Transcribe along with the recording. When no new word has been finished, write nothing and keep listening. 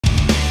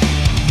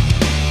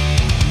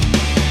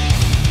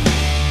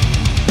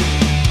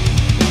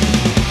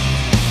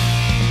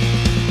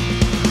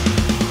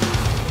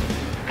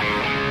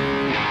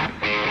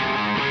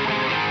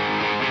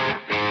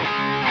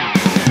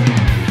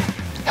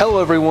Hello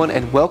everyone,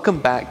 and welcome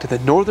back to the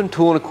Northern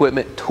Tool &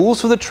 Equipment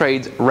Tools for the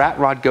Trades Rat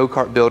Rod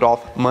Go-Kart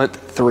Build-Off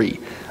Month 3.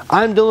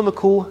 I'm Dylan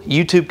McCool,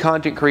 YouTube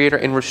content creator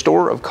and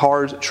restorer of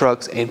cars,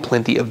 trucks, and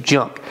plenty of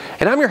junk.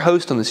 And I'm your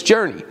host on this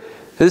journey.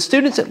 The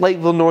students at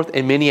Lakeville North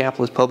and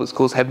Minneapolis Public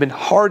Schools have been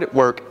hard at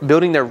work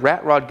building their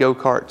Rat Rod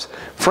Go-Karts.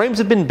 Frames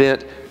have been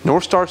bent,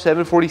 NorthStar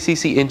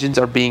 740cc engines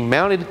are being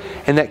mounted,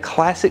 and that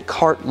classic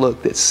kart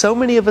look that so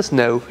many of us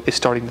know is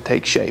starting to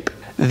take shape.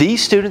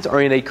 These students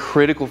are in a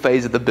critical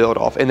phase of the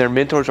build-off, and their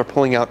mentors are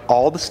pulling out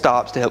all the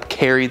stops to help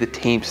carry the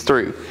teams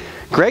through.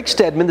 Greg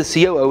Steadman, the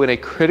COO and a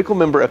critical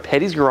member of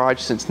Petty's Garage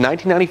since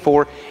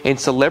 1994, and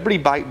celebrity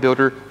bike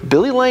builder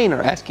Billy Lane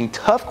are asking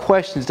tough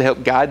questions to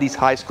help guide these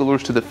high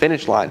schoolers to the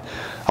finish line.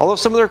 Although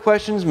some of their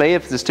questions may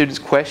have the students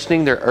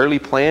questioning their early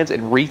plans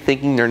and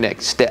rethinking their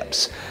next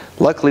steps.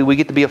 Luckily, we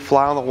get to be a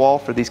fly on the wall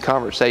for these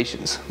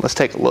conversations. Let's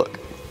take a look.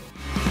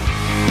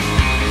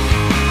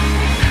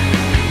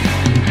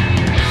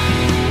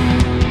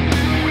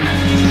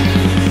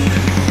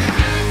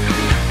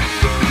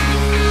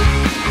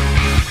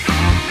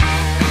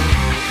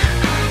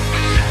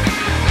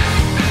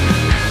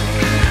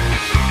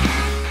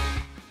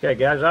 Okay,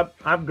 guys,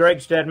 I'm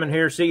Greg Steadman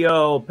here,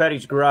 CEO of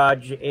Petty's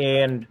Garage,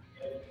 and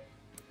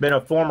been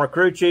a former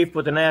crew chief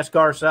with the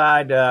NASCAR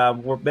side.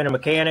 We've been a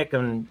mechanic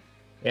and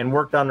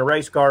worked on the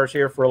race cars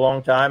here for a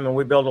long time, and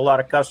we build a lot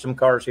of custom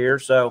cars here.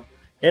 So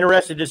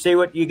interested to see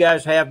what you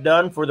guys have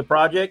done for the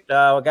project.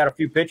 I got a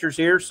few pictures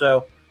here,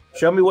 so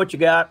show me what you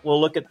got. We'll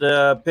look at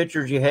the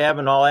pictures you have,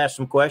 and I'll ask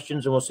some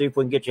questions, and we'll see if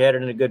we can get you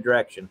headed in a good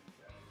direction.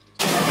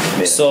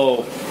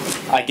 So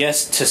I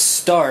guess to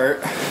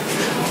start,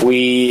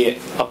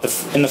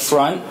 in the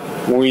front,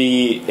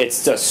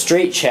 it's a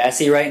straight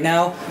chassis right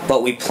now,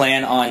 but we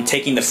plan on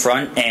taking the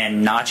front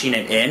and notching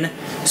it in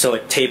so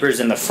it tapers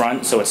in the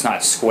front so it's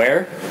not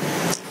square.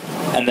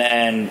 And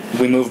then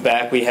we move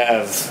back, we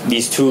have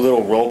these two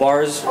little roll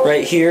bars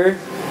right here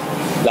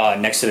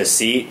next to the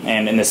seat,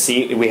 and in the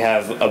seat we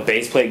have a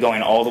base plate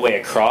going all the way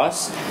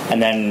across, and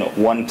then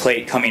one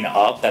plate coming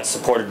up that's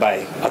supported by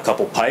a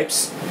couple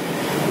pipes.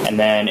 And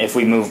then if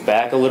we move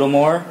back a little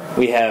more,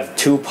 we have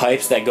two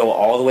pipes that go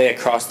all the way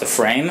across the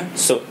frame,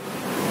 so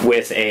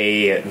with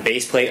a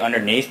base plate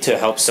underneath to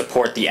help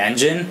support the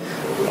engine,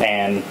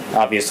 and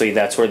obviously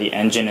that's where the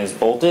engine is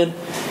bolted.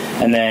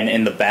 And then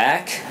in the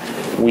back,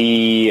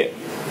 we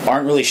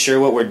aren't really sure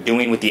what we're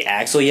doing with the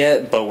axle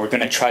yet, but we're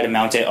going to try to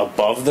mount it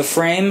above the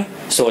frame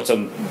so it's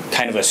a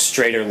kind of a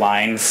straighter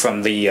line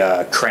from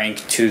the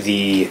crank to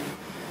the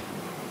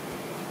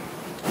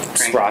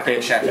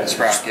sprocket.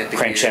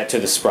 Crankshaft to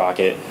the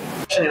sprocket.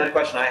 The other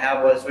question I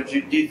have was,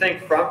 do you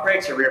think front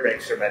brakes or rear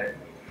brakes are better?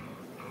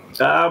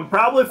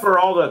 Probably for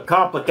all the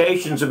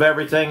complications of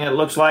everything, it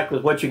looks like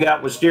with what you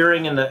got with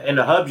steering and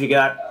the hubs you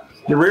got,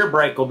 the rear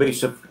brake will be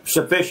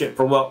sufficient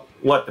for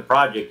what the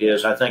project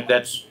is. I think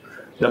that's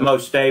the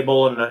most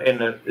stable and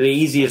the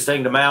easiest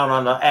thing to mount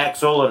on the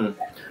axle,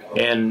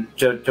 and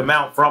to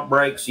mount front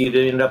brakes, you'd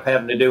end up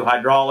having to do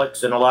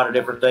hydraulics and a lot of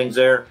different things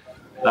there.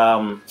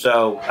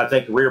 So I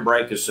think the rear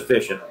brake is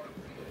sufficient.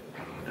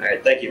 All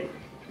right, thank you.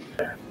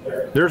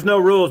 There's no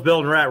rules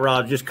building rat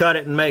rods. Just cut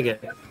it and make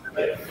it.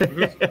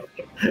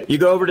 You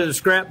go over to the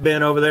scrap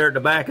bin over there at the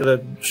back of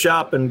the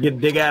shop and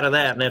dig out of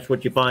that, and that's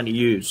what you find to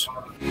use.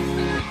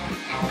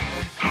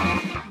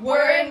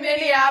 We're in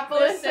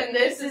Minneapolis, and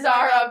this is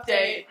our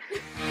update.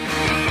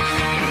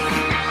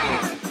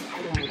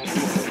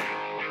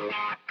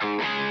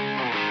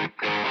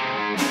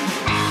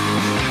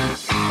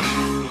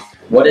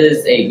 What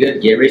is a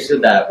good gear ratio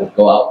that would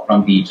go out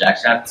from the jack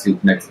shaft to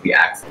connect to the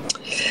axle?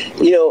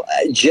 You know,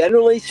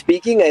 generally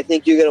speaking, I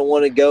think you're going to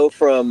want to go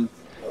from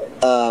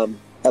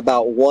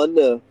about 1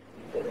 to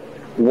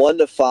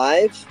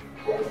 5,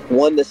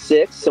 1 to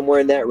 6, somewhere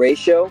in that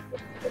ratio,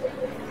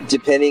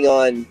 depending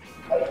on,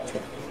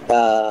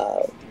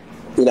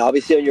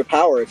 obviously on your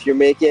power. If you're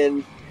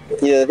making,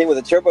 the thing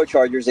with the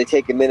turbochargers, they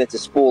take a minute to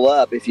spool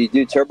up if you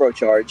do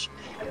turbocharge,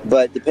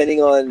 but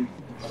depending on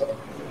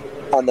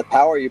the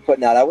power you're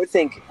putting out, I would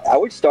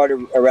start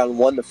around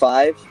 1 to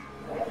 5,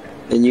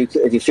 and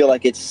if you feel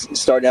like it's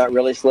starting out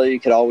really slow, you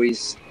could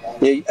always.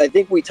 I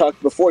think we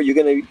talked before. You're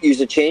going to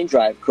use a chain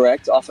drive,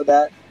 correct? Off of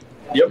that.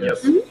 Yep.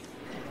 Yes.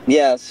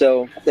 Yeah,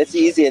 so that's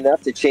easy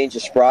enough to change a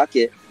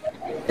sprocket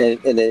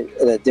in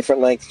a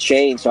different length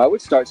chain. So I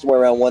would start somewhere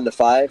around 1 to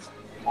 5,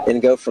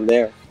 and go from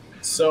there.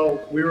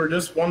 So we were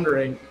just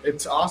wondering,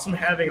 it's awesome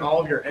having all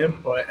of your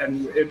input,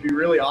 and it'd be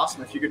really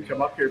awesome if you could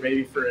come up here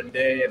maybe for a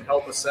day and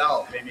help us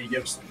out, maybe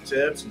give some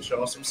tips and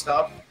show us some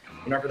stuff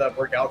whenever that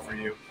work out for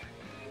you.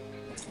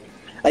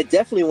 I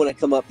definitely want to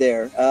come up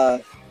there.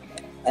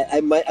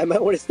 I might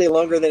want to stay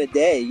longer than a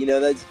day.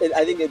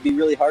 I think it'd be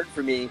really hard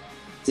for me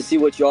to see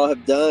what you all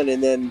have done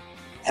and then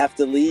have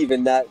to leave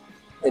and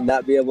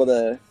not be able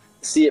to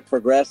see it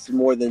progress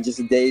more than just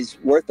a day's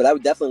worth. But I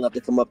would definitely love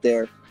to come up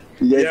there.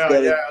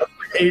 Yeah.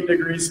 8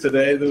 degrees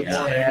today.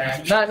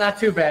 Yeah. Not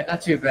too bad.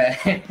 Not too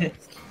bad.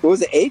 What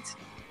was it, 8?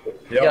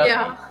 Yep.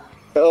 Yeah.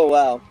 Oh,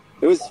 wow.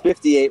 It was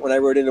 58 when I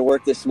rode into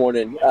work this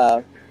morning.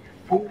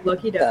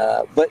 Lucky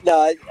dog. But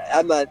no,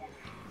 I'm not.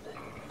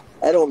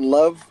 I don't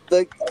love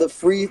the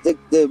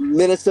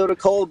Minnesota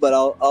cold, but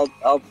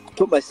I'll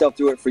put myself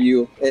through it for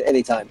you at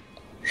any time.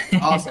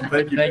 Awesome.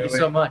 Thank you. Thank you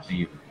so much.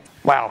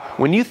 Wow,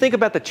 when you think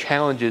about the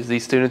challenges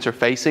these students are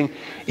facing,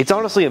 it's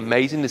honestly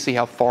amazing to see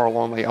how far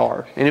along they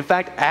are. And in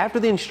fact, after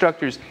the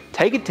instructors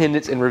take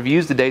attendance and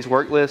reviews the day's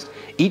work list,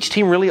 each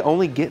team really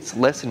only gets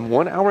less than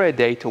 1 hour a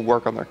day to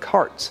work on their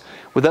karts.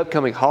 With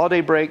upcoming holiday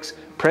breaks,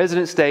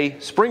 President's Day,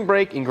 spring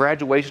break, and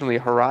graduation on the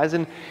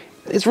horizon,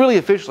 it's really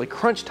officially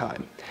crunch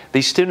time.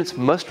 These students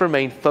must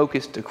remain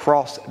focused to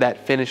cross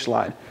that finish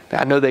line.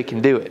 I know they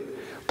can do it.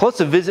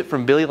 Plus, a visit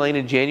from Billy Lane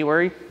in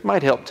January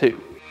might help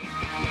too.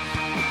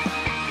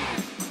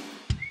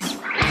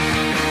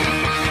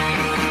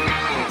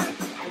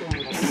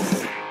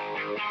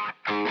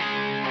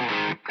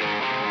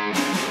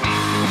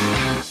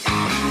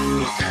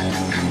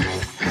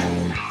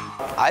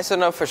 I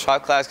signed up for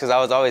shop class because I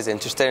was always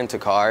interested into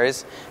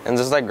cars, and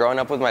just like growing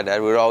up with my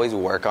dad, we would always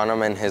work on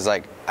them in his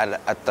like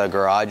at the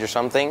garage or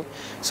something.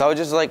 So I would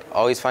just like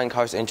always find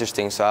cars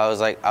interesting. So I was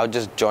like, I would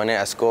just join it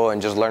at school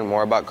and just learn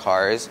more about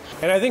cars.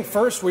 And I think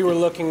first we were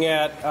looking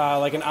at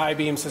like an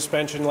I-beam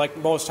suspension, like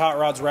most hot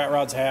rods, rat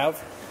rods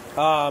have.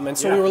 And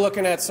so we were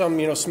looking at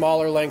some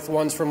smaller length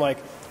ones from like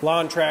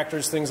lawn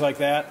tractors, things like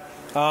that.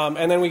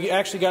 And then we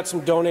actually got some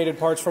donated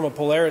parts from a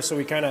Polaris, so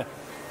we kind of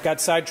got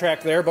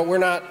sidetracked there, but we're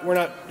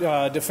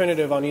not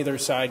definitive on either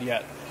side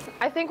yet.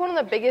 I think one of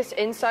the biggest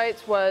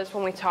insights was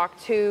when we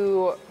talked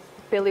to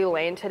Billy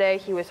Lane today.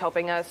 He was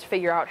helping us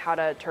figure out how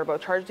to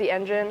turbocharge the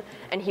engine,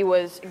 and he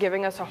was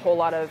giving us a whole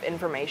lot of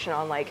information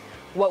on like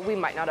what we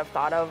might not have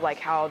thought of, like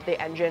how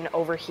the engine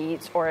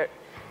overheats or it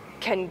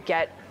can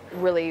get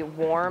really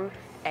warm,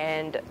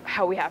 and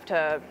how we have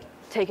to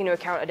take into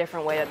account a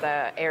different way that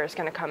the air is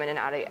going to come in and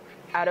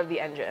out of the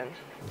engine.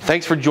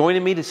 Thanks for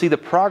joining me to see the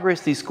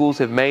progress these schools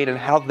have made and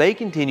how they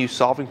continue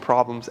solving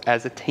problems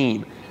as a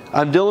team.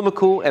 I'm Dylan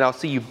McCool, and I'll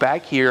see you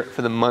back here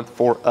for the Month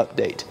 4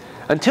 update.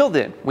 Until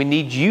then, we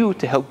need you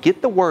to help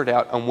get the word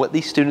out on what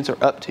these students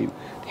are up to.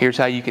 Here's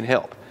how you can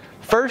help.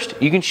 First,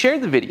 you can share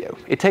the video.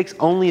 It takes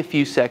only a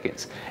few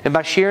seconds, and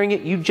by sharing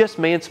it, you just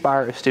may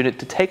inspire a student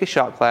to take a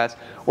shop class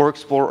or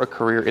explore a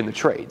career in the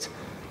trades.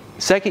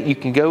 Second, you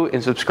can go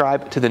and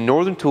subscribe to the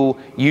Northern Tool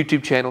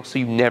YouTube channel so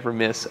you never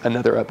miss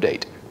another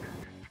update.